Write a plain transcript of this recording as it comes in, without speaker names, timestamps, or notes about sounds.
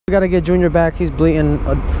We gotta get Junior back. He's bleeding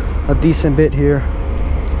a decent bit here.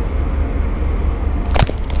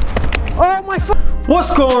 Oh my!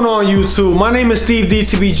 What's going on YouTube? My name is Steve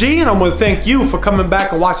DTBG and I want to thank you for coming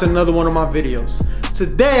back and watching another one of my videos.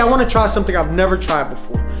 Today I want to try something I've never tried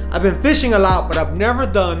before. I've been fishing a lot, but I've never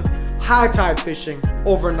done high tide fishing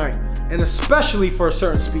overnight, and especially for a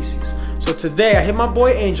certain species. So today I hit my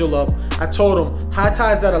boy Angel up. I told him high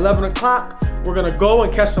tide's at 11 o'clock. We're gonna go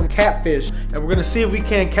and catch some catfish, and we're gonna see if we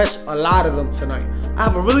can catch a lot of them tonight. I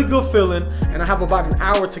have a really good feeling, and I have about an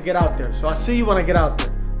hour to get out there. So I'll see you when I get out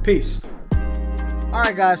there. Peace.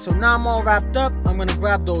 Alright guys, so now I'm all wrapped up. I'm gonna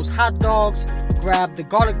grab those hot dogs, grab the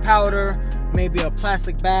garlic powder, maybe a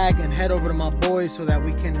plastic bag, and head over to my boys so that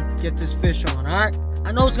we can get this fish on, alright?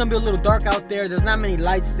 I know it's gonna be a little dark out there. There's not many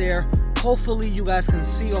lights there. Hopefully you guys can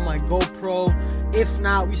see on my GoPro. If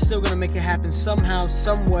not, we're still gonna make it happen somehow,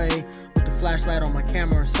 some way, with the flashlight on my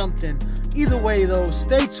camera or something. Either way though,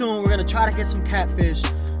 stay tuned. We're gonna try to get some catfish,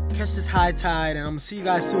 catch this high tide, and I'm gonna see you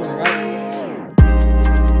guys soon, alright?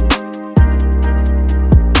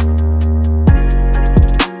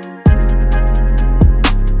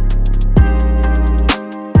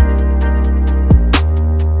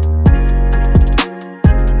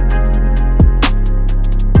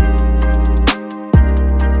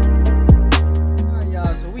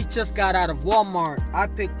 Just got out of Walmart. I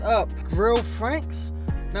picked up grilled franks.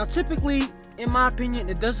 Now typically, in my opinion,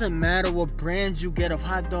 it doesn't matter what brands you get of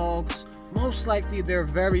hot dogs. Most likely they're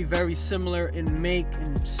very, very similar in make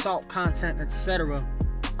and salt content, etc.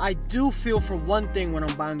 I do feel for one thing when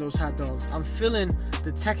I'm buying those hot dogs. I'm feeling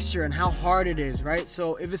the texture and how hard it is, right?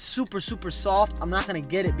 So if it's super, super soft, I'm not gonna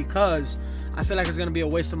get it because I feel like it's gonna be a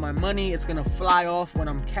waste of my money. It's gonna fly off when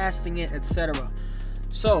I'm casting it, etc.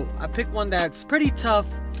 So I picked one that's pretty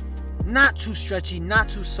tough, not too stretchy, not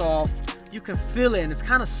too soft. You can feel it and it's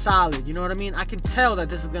kind of solid, you know what I mean? I can tell that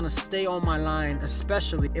this is gonna stay on my line,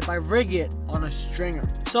 especially if I rig it on a stringer.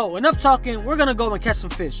 So enough talking, we're gonna go and catch some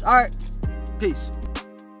fish. All right, peace.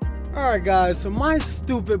 All right guys, so my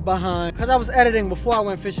stupid behind, because I was editing before I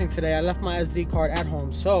went fishing today, I left my SD card at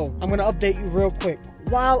home. So I'm gonna update you real quick.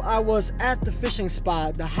 While I was at the fishing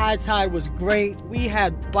spot, the high tide was great. We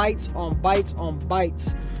had bites on bites on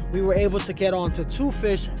bites. We were able to get onto 2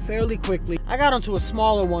 fish fairly quickly. I got onto a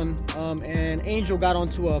smaller one, and Angel got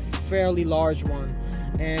onto a fairly large one.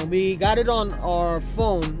 And we got it on our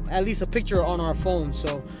phone, at least a picture on our phone.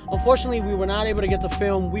 So unfortunately, we were not able to get the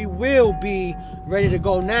film. We will be ready to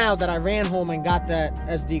go now that I ran home and got that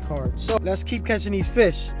SD card. So let's keep catching these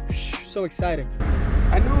fish. So exciting.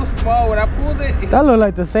 I knew it was small when I pulled it. That looked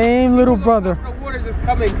like the same little brother. The water just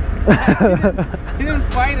coming. He didn't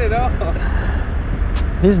fight at all.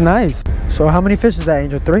 He's nice. So how many fish is that,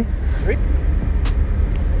 Angel? 3? 3.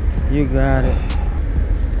 You got it.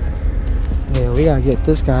 Yeah, we gotta get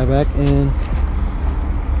this guy back in.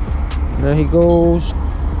 There he goes.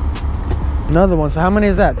 Another one. So how many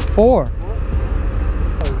is that? 4.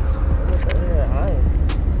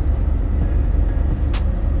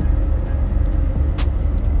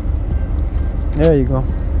 There you go.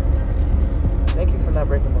 Thank you for not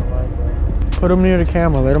breaking my line, bro. Put him near the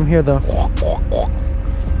camera. Let him hear the.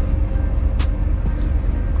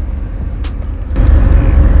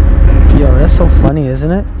 Yo, that's so funny,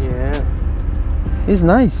 isn't it? Yeah. He's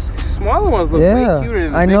nice. Smaller ones look way cuter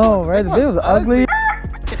than the I big know, ones. right? The big one's ugly.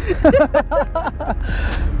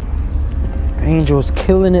 Angel's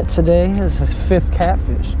killing it today. This is his 5th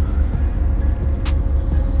catfish.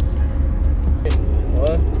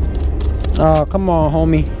 What? Oh, come on,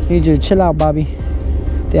 homie. Need you to chill out, Bobby.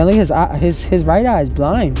 Damn, look, his right eye is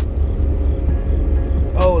blind.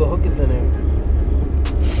 Oh, the hook is in there.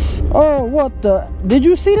 Oh, what the? Did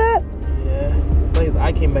you see that? Yeah. I think his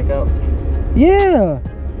eye came back out. Yeah.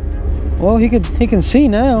 Well, he can see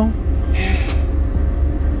now.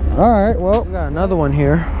 All right. Well, we got another one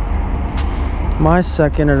here. My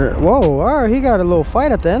second. Whoa. All right. He got a little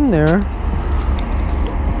fight at the end there.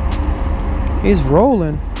 He's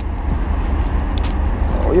rolling.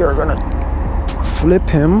 Oh, you're gonna flip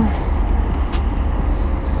him.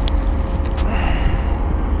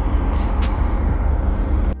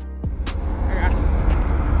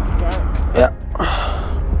 Yeah.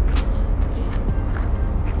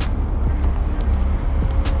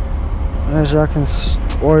 As y'all can,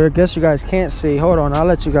 or I guess you guys can't see. Hold on, I'll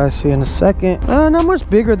let you guys see in a second. Not much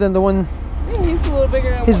bigger than the one. Yeah, he's a little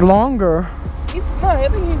bigger. He's longer. No, I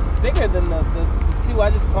think he's bigger than the 2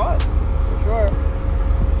 I just caught, for sure.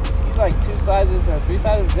 He's like 2 sizes or 3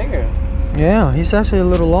 sizes bigger. Yeah, he's actually a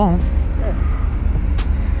little long.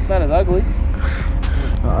 Yeah. It's not as ugly.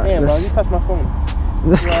 Right, damn, bro, you touched my phone.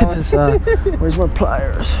 Let's get this, where's my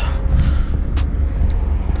pliers?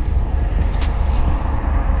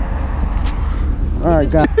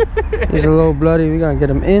 Alright, guys. He's a little bloody. We gotta get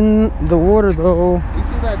him in the water though. You see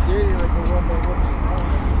that dirty like the one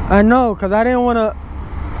that I know, cause I didn't wanna.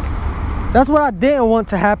 That's what I didn't want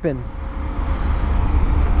to happen.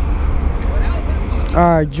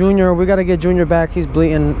 Alright, Junior, we gotta get Junior back. He's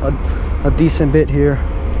bleeding a decent bit here.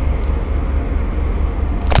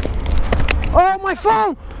 Oh, my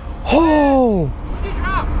phone! Oh!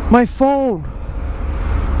 My phone!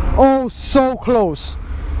 Oh, so close.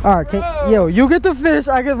 Alright, yo, you get the fish,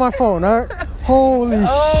 I get my phone, alright? Holy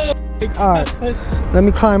shit. Alright, let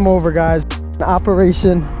me climb over, guys. The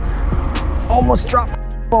operation. Almost dropped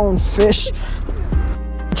my phone, fish.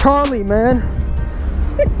 Charlie, man.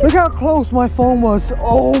 Look how close my phone was.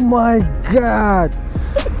 Oh my god.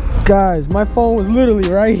 Guys, my phone was literally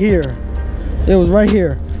right here. It was right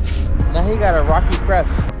here. Now he got a rocky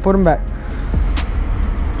crest. Put him back.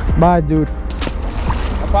 Bye, dude.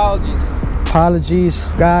 Apologies. Apologies.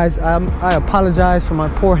 Guys, I apologize for my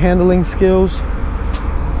poor handling skills.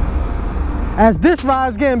 As this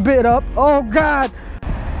rod's getting bit up. Oh god.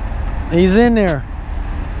 He's in there.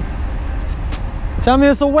 Tell me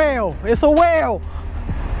it's a whale. It's a whale.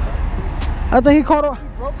 I think he caught a... He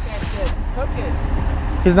broke that shit. He took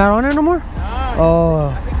it. He's not on there no more? No. Oh.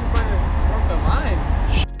 I think he might have broke the line.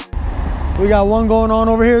 We got one going on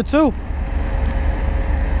over here too.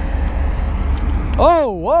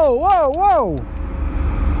 Oh, whoa, whoa, whoa.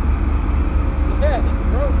 Yeah, he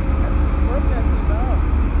broke that thing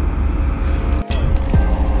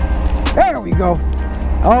off. There we go.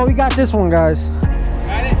 Oh, we got this one, guys.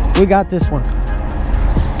 Got it? We got this one.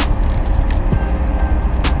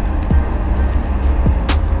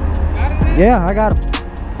 Yeah, I got him.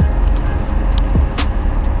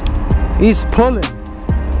 He's pulling.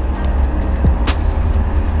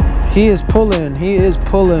 He is pulling. He is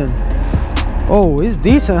pulling. Oh, it's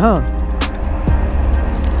decent, huh?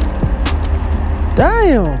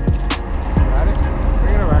 Damn. Got it?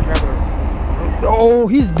 Bring it around, grab it. Oh,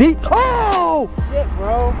 he's deep. Oh! Shit,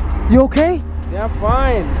 bro. You okay? Yeah, I'm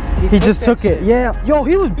fine. He just took it. Yeah. Yo,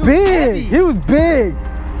 he was big. He was big.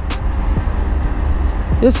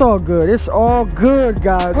 It's all good. It's all good,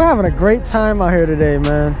 guys. We're having a great time out here today,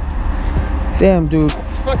 man. Damn, dude.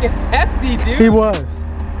 It's fucking hefty, dude. He was.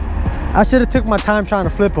 I should have took my time trying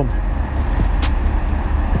to flip him.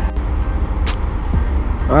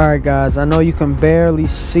 Alright, guys. I know you can barely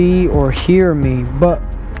see or hear me, but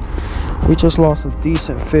we just lost a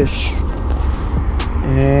decent fish.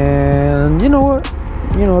 And you know what?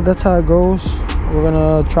 You know, that's how it goes. We're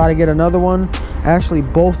gonna try to get another one. Actually,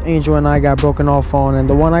 both Angel and I got broken off on, and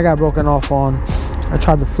the one I got broken off on, I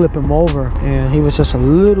tried to flip him over and he was just a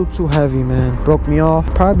little too heavy, man. Broke me off.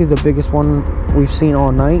 Probably the biggest one we've seen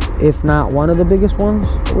all night, if not one of the biggest ones.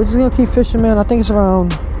 We're just gonna keep fishing, man. I think it's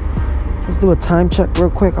around, let's do a time check real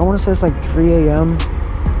quick. I want to say it's like 3 a.m.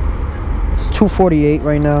 It's 2:48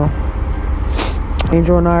 right now.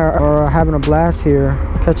 Angel and I are having a blast here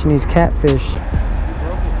catching these catfish.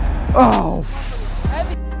 Oh,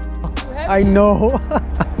 I know.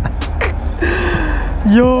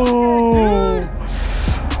 Yo.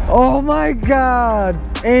 Oh my god.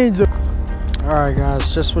 Angel. Alright,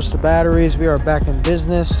 guys, just switched the batteries. We are back in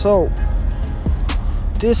business. So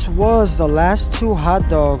this was the last two hot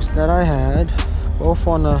dogs that I had, both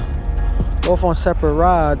on separate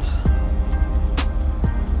rods,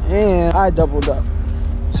 and I doubled up.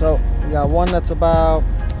 So we got one that's about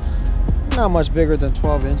not much bigger than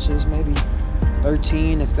 12 inches, maybe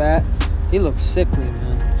 13 if that. He looks sickly,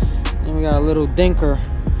 man. Then we got a little dinker,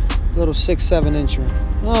 little 6-7 incher.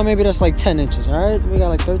 Oh, maybe that's like 10 inches. All right, we got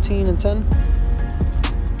like 13 and 10.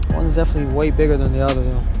 One's definitely way bigger than the other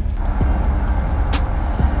though.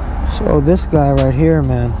 So this guy right here,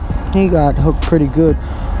 man, he got hooked pretty good,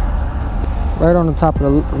 right on the top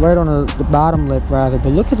of the bottom lip rather.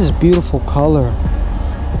 But look at this beautiful color,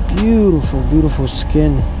 beautiful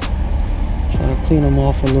skin. Trying to clean him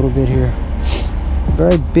off a little bit here.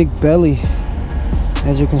 Very big belly,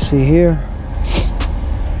 as you can see here.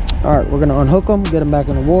 All right, we're gonna unhook him, get him back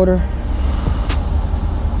in the water.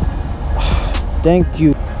 Thank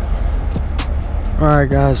you. All right,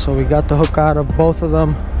 guys, so we got the hook out of both of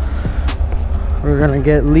them. We're gonna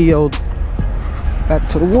get Leo back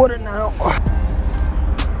to the water now.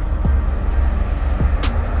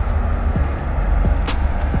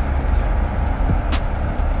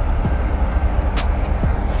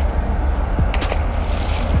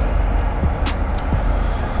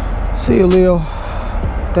 See you, Leo.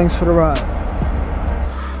 Thanks for the ride.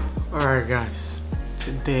 Alright, guys.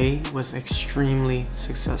 Today was extremely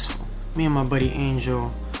successful. Me and my buddy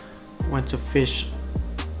Angel went to fish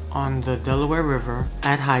on the Delaware River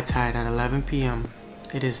at high tide at 11 p.m.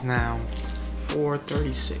 It is now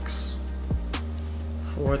 4:36.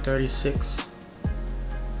 4:36.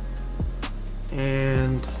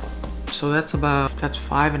 And so that's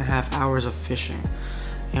 5.5 hours of fishing.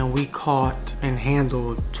 And we caught and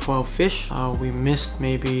handled 12 fish. We missed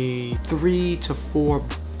maybe 3 to 4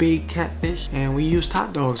 big catfish, and we used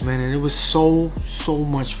hot dogs, man, and it was so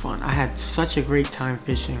much fun. I had such a great time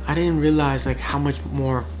fishing. I didn't realize like how much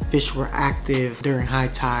more fish were active during high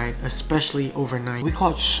tide, especially overnight. We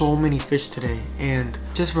caught so many fish today, and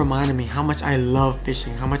just reminded me how much I love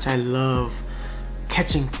fishing, how much I love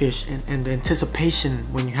catching fish, and the anticipation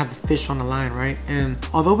when you have the fish on the line, right? And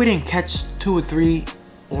although we didn't catch 2 or 3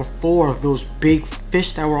 or 4 of those big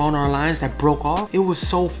fish that were on our lines that broke off, it was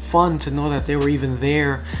so fun to know that they were even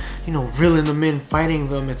there, you know, reeling them in, fighting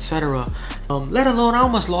them, etc. Let alone I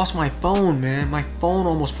almost lost my phone, man. My phone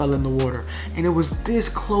almost fell in the water, and it was this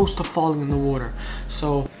close to falling in the water.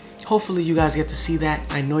 So hopefully you guys get to see that.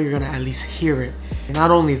 I know you're gonna at least hear it. And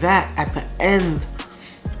not only that, at the end,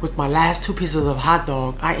 with my last 2 pieces of hot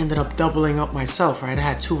dog, I ended up doubling up myself, right? I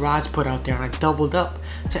had 2 rods put out there, and I doubled up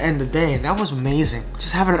to end the day, and that was amazing.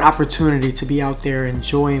 Just having an opportunity to be out there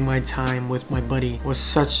enjoying my time with my buddy was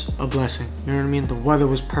such a blessing. You know what I mean? The weather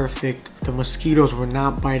was perfect. The mosquitoes were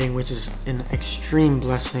not biting, which is an extreme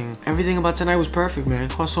blessing. Everything about tonight was perfect, man.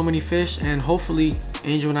 Caught so many fish, and hopefully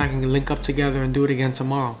Angel and I can link up together and do it again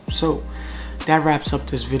tomorrow. So that wraps up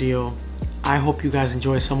this video. I hope you guys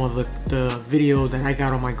enjoy some of the video that I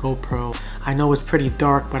got on my GoPro. I know it's pretty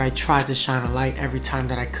dark, but I tried to shine a light every time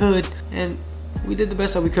that I could, and we did the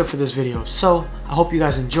best that we could for this video. So I hope you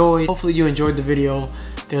guys enjoyed. Hopefully you enjoyed the video.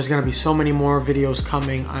 There's gonna be so many more videos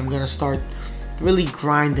coming. I'm gonna start really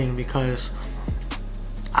grinding because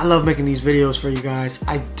I love making these videos for you guys.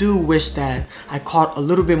 I do wish that I caught a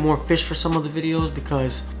little bit more fish for some of the videos,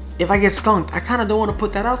 because if I get skunked, I kind of don't want to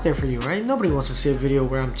put that out there for you, right? Nobody wants to see a video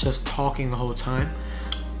where I'm just talking the whole time.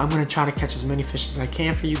 I'm going to try to catch as many fish as I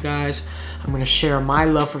can for you guys. I'm going to share my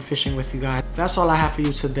love for fishing with you guys. That's all I have for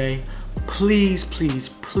you today. Please, please,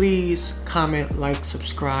 please comment, like,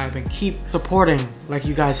 subscribe, and keep supporting like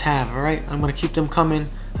you guys have, all right? I'm going to keep them coming.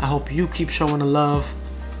 I hope you keep showing the love.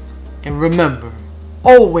 And remember,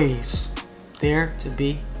 always dare to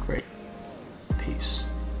be great. Peace.